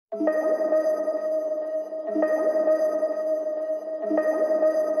I'm a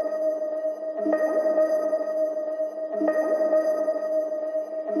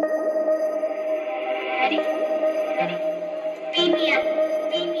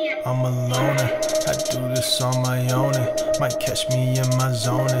loner, I do this on my own. Might catch me in my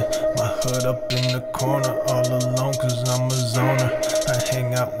zone. My hood up in the corner, all alone cause I'm a zoner. I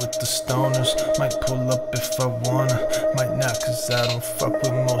hang out with the stoners, might pull up if I wanna. Might not cause I don't fuck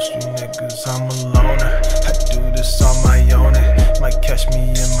with most you niggas. I'm a loner, I do this on my own. Might catch me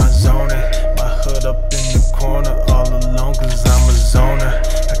in my zone. My hood up in the corner, all alone cause I'm a zoner.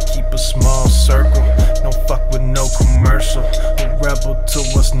 I keep a small circle, don't fuck with no commercial. A rebel to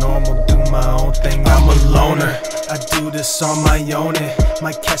what's normal, do my own thing, I'm a loner. I do this on my own,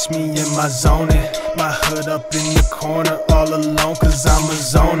 might catch me in my zone. My hood up in the corner, all alone cause I'm a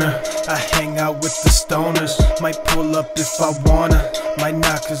zoner. I hang out with the stoners, might pull up if I wanna. Might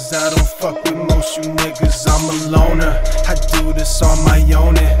not cause I don't fuck with most you niggas, I'm a loner. I do this on my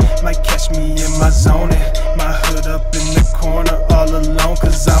own, might catch me in my zone. My hood up in the corner, all alone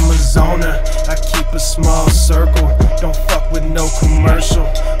cause I'm a zoner. I keep a small circle, don't fuck with no commercial.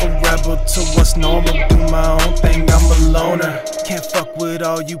 A rebel to what's normal, do my own thing, I'm a loner. Can't fuck with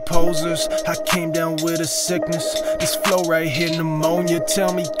all you posers, I came down with a sickness. This flow right here, pneumonia.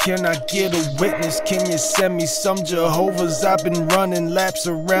 Tell me, can I get a witness? Can you send me some Jehovah's? I've been running laps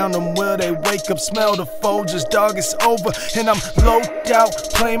around them. Will they wake up, smell the Folgers? Dog, it's over and I'm loped out,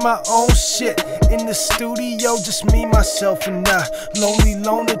 playing my own shit in the studio, just me, myself and I. Lonely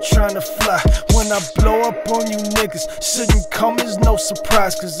loner trying to fly. When I blow up on you niggas, shouldn't come as no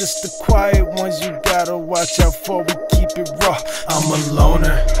surprise, cause it's the quiet ones you gotta watch out for. We keep it raw. I'm a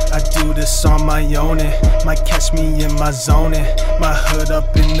loner, I do this on my own. Might catch me in my zone. My hood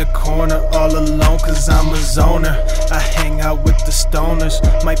up in the corner, all alone cause I'm a zoner. I hang out with the stoners,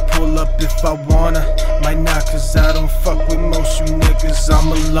 might pull up if I wanna. Might not cause I don't fuck with most you niggas,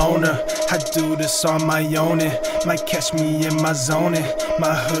 I'm a loner. I do this on my own, might catch me in my zone.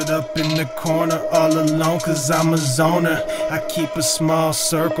 My hood up in the corner, all alone cause I'm a zoner. I keep a small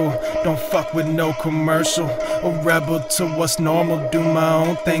circle, don't fuck with no commercial. A rebel to what's normal, do my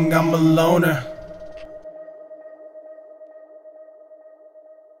own thing, I'm a loner.